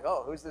feel like,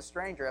 oh, who's this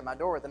stranger at my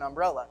door with an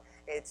umbrella?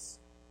 It's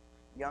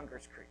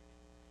Youngers Creek.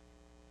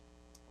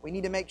 We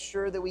need to make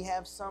sure that we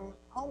have some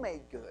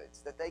homemade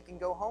goods that they can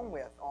go home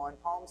with on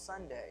Palm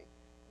Sunday.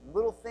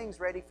 Little things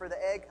ready for the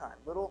egg hunt,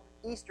 little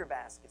Easter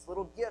baskets,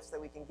 little gifts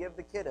that we can give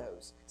the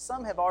kiddos.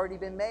 Some have already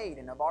been made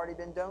and have already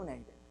been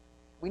donated.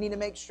 We need to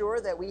make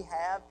sure that we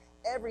have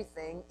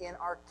everything in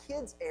our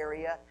kids'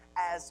 area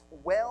as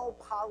well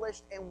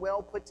polished and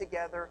well put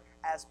together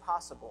as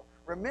possible.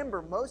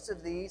 Remember, most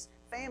of these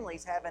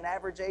families have an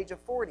average age of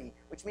 40,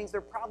 which means they're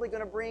probably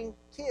going to bring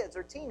kids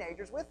or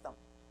teenagers with them.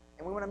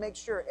 And we want to make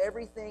sure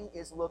everything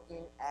is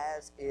looking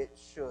as it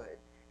should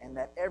and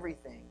that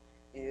everything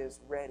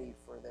is ready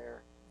for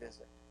their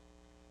visit.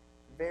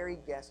 Very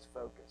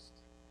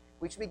guest-focused.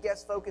 We should be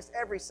guest-focused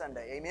every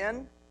Sunday,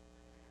 amen?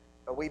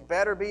 But we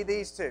better be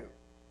these two.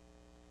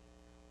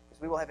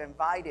 Because we will have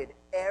invited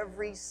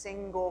every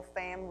single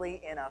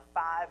family in a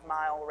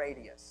 5-mile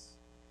radius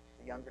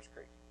to Youngers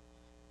Creek.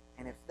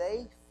 And if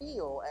they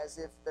feel as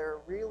if they're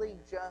really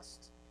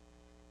just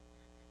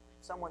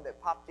someone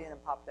that popped in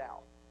and popped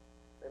out,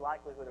 the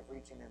likelihood of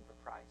reaching them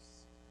for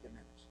Christ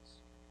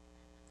diminishes.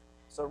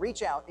 So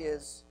Reach Out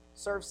is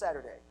Serve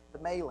Saturday, the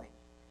mailing,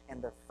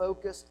 and the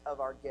focus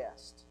of our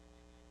guest.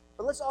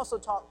 But let's also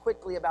talk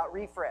quickly about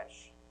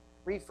Refresh.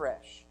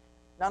 Refresh.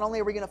 Not only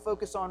are we going to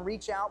focus on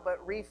Reach Out, but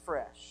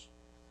Refresh.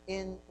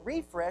 In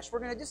Refresh, we're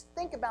going to just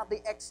think about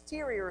the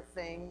exterior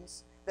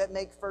things that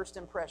make first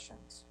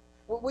impressions.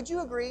 Well, would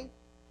you agree?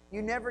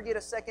 You never get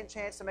a second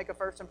chance to make a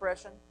first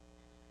impression?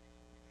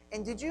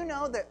 And did you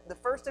know that the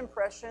first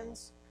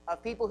impressions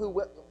of people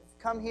who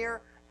come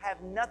here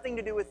have nothing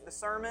to do with the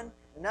sermon,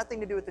 nothing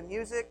to do with the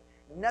music,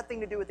 nothing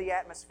to do with the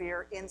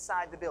atmosphere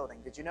inside the building?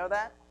 Did you know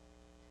that?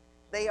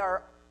 They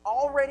are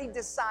already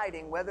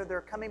deciding whether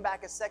they're coming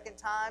back a second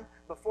time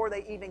before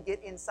they even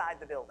get inside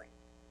the building.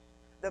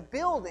 The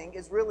building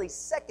is really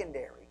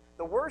secondary.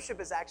 The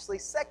worship is actually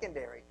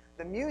secondary.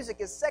 The music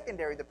is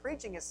secondary. The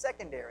preaching is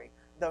secondary.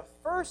 The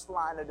first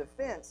line of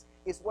defense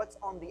is what's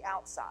on the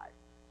outside,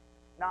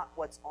 not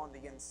what's on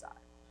the inside.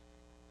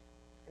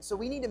 And so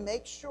we need to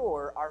make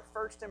sure our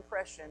first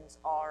impressions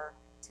are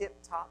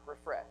tip-top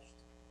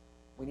refreshed.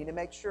 We need to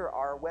make sure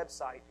our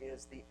website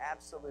is the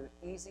absolute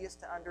easiest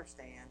to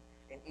understand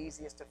and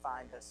easiest to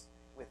find us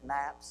with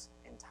maps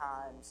and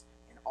times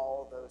and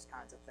all those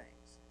kinds of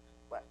things.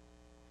 But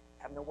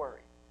have no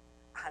worry.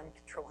 I'm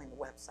controlling the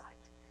website.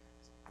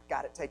 I've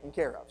got it taken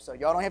care of. So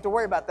y'all don't have to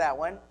worry about that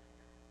one.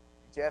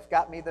 Jeff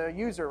got me the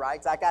user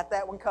rights. I got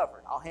that one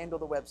covered. I'll handle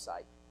the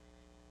website.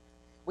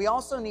 We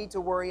also need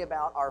to worry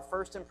about our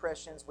first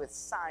impressions with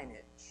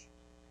signage,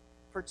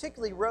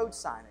 particularly road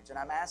signage. And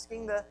I'm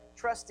asking the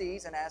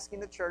trustees and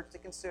asking the church to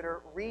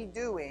consider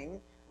redoing,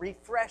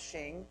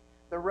 refreshing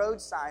the road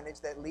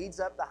signage that leads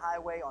up the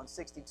highway on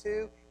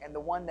 62 and the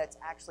one that's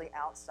actually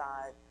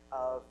outside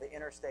of the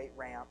interstate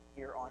ramp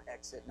here on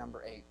exit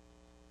number 8.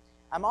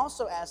 I'm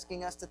also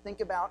asking us to think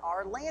about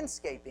our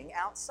landscaping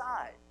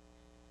outside.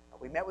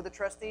 We met with the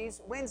trustees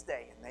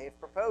Wednesday, and they have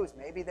proposed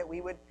maybe that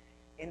we would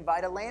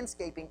invite a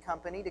landscaping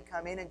company to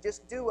come in and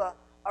just do a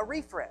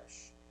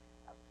refresh.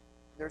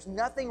 There's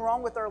nothing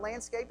wrong with our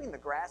landscaping. The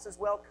grass is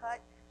well cut,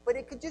 but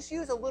it could just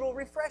use a little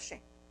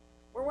refreshing.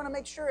 We want to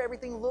make sure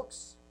everything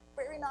looks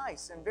very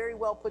nice and very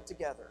well put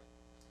together.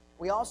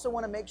 We also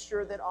want to make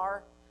sure that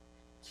our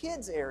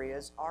kids'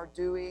 areas are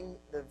doing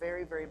the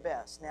very, very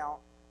best. Now,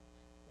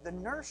 the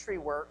nursery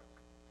work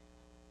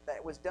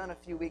that was done a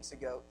few weeks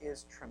ago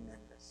is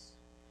tremendous.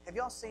 Have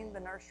y'all seen the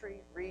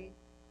nursery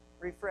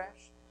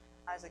refresh?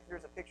 Isaac,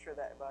 there's a picture of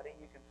that, buddy.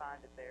 You can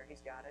find it there. He's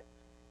got it.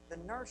 The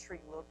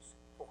nursery looks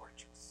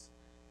gorgeous.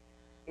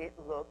 It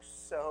looks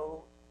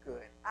so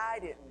good. I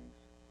didn't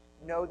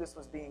know this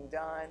was being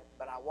done,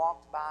 but I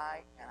walked by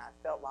and I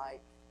felt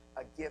like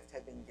a gift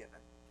had been given.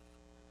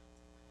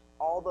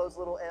 All those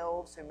little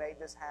elves who made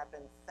this happen,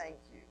 thank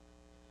you.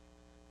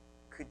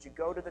 Could you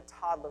go to the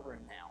toddler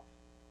room now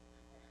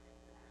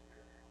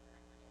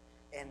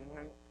and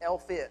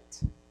elf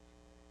it?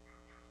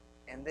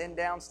 And then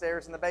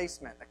downstairs in the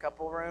basement, a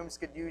couple of rooms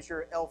could use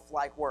your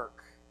elf-like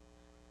work.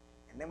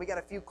 And then we got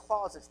a few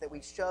closets that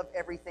we shove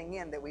everything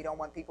in that we don't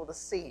want people to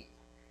see.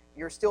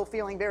 You're still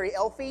feeling very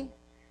elfy?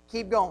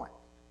 Keep going.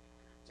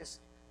 Just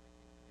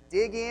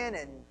dig in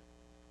and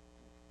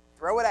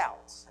throw it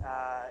out.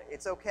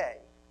 It's okay.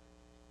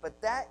 But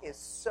that is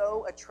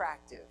so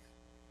attractive.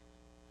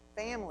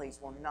 Families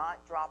will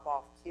not drop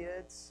off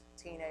kids,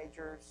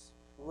 teenagers,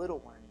 little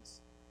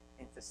ones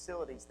in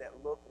facilities that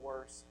look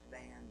worse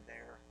than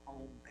their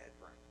home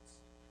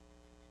bedrooms.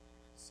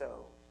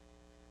 So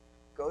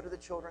go to the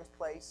children's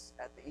place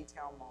at the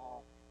E-Town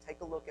Mall,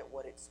 take a look at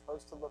what it's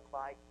supposed to look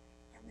like,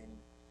 and then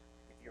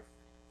if you're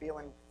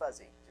feeling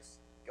fuzzy, just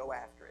go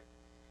after it.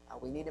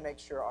 We need to make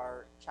sure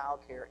our child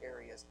care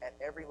areas at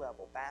every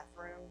level,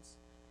 bathrooms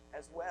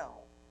as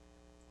well.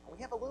 We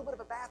have a little bit of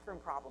a bathroom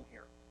problem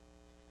here.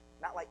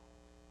 Not like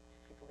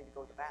people need to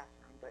go to the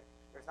bathroom, but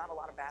there's not a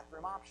lot of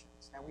bathroom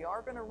options. Now, we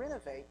are going to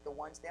renovate the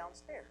ones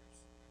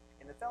downstairs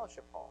in the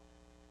fellowship hall.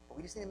 But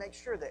we just need to make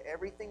sure that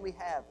everything we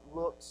have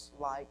looks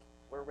like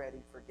we're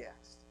ready for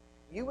guests.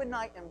 You would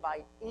not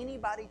invite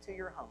anybody to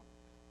your home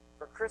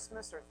for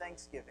Christmas or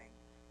Thanksgiving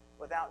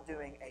without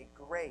doing a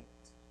great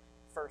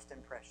first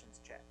impressions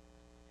check.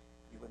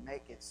 You would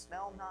make it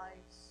smell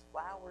nice,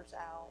 flowers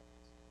out,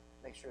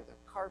 make sure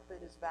the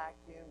carpet is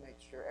vacuumed, make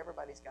sure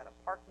everybody's got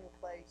a parking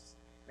place,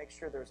 make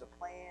sure there's a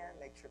plan,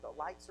 make sure the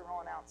lights are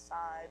on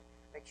outside,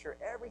 make sure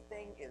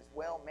everything is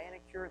well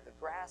manicured, the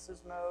grass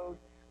is mowed,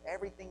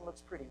 everything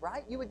looks pretty,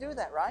 right? You would do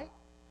that, right?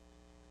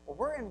 Well,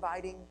 we're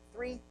inviting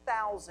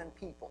 3,000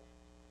 people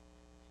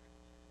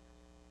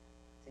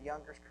to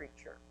Youngers Creek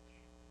Church.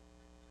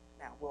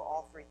 Now, will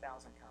all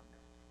 3,000 come? No.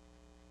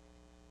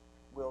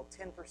 Will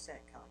 10%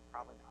 come?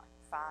 Probably not.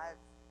 5?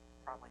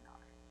 Probably not.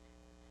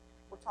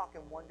 We're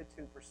talking 1 to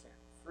 2%,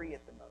 3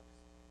 at the most.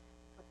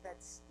 But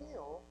that's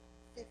still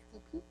 50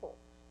 people.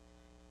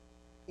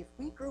 If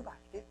we grew by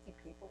 50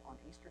 people on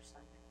Easter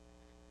Sunday,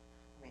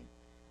 I mean,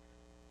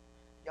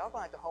 y'all going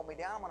to have to hold me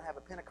down. I'm going to have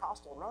a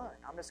Pentecostal run.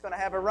 I'm just going to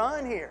have a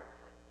run here.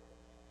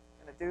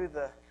 I'm going to do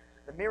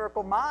the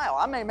miracle mile.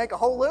 I may make a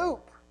whole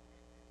loop.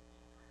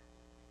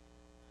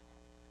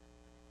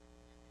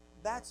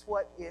 That's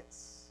what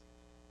it's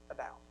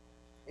about.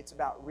 It's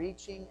about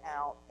reaching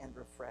out and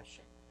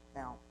refreshing.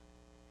 Now,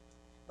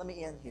 let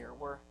me end here.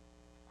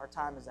 Our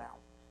time is out.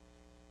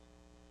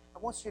 I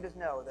want you to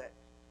know that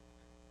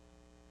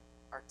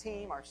our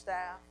team, our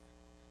staff,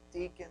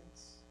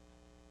 deacons,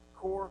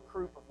 core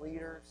group of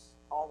leaders,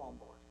 all on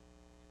board.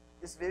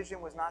 This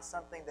vision was not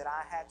something that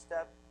I hatched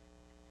up.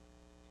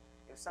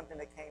 It was something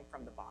that came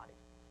from the body.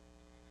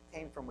 It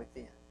came from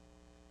within.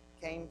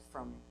 It came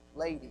from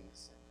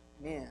ladies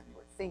and men who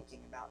were thinking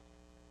about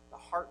the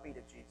heartbeat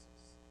of Jesus.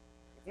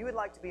 If you would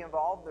like to be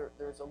involved,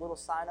 there's a little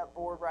sign-up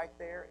board right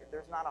there.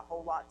 There's not a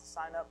whole lot to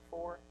sign up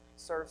for.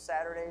 Serve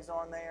Saturdays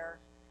on there,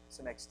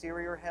 some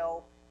exterior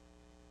help,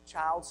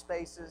 child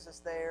spaces is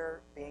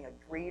there, being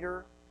a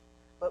greeter.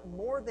 But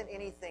more than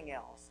anything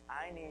else,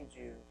 I need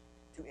you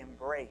to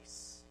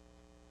embrace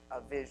a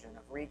vision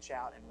of reach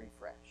out and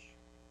refresh.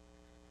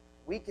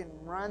 We can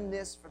run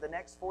this for the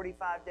next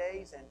 45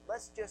 days, and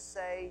let's just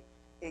say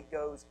it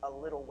goes a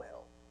little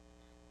well.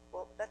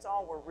 Well, that's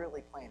all we're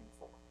really planning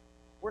for.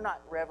 We're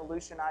not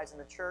revolutionizing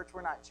the church.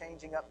 We're not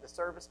changing up the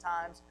service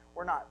times.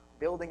 We're not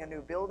building a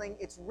new building.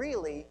 It's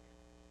really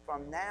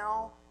from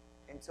now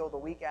until the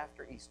week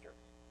after Easter.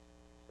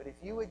 But if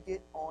you would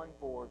get on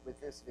board with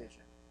this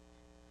vision,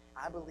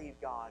 I believe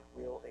God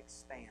will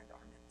expand our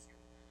ministry.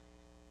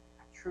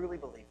 I truly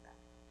believe that.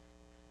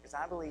 Because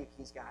I believe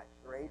He's got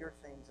greater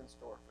things in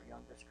store for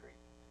Youngers Creek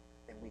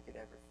than we could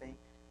ever think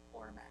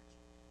or imagine.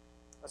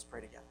 Let's pray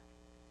together.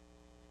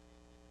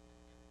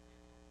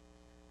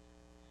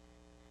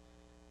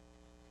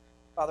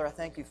 Father, I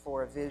thank You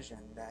for a vision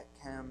that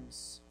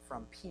comes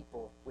from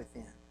people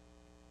within.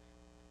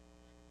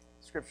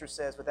 Scripture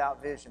says,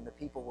 without vision, the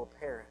people will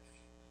perish.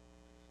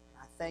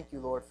 I thank You,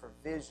 Lord, for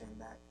vision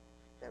that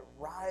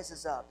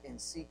rises up in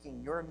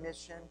seeking Your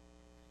mission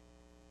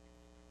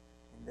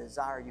and the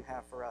desire You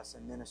have for us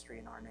in ministry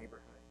in our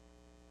neighborhood.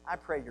 I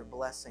pray Your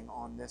blessing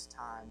on this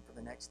time for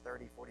the next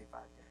 30,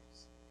 45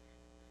 days.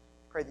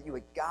 Pray that You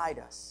would guide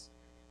us,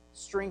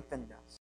 strengthen us,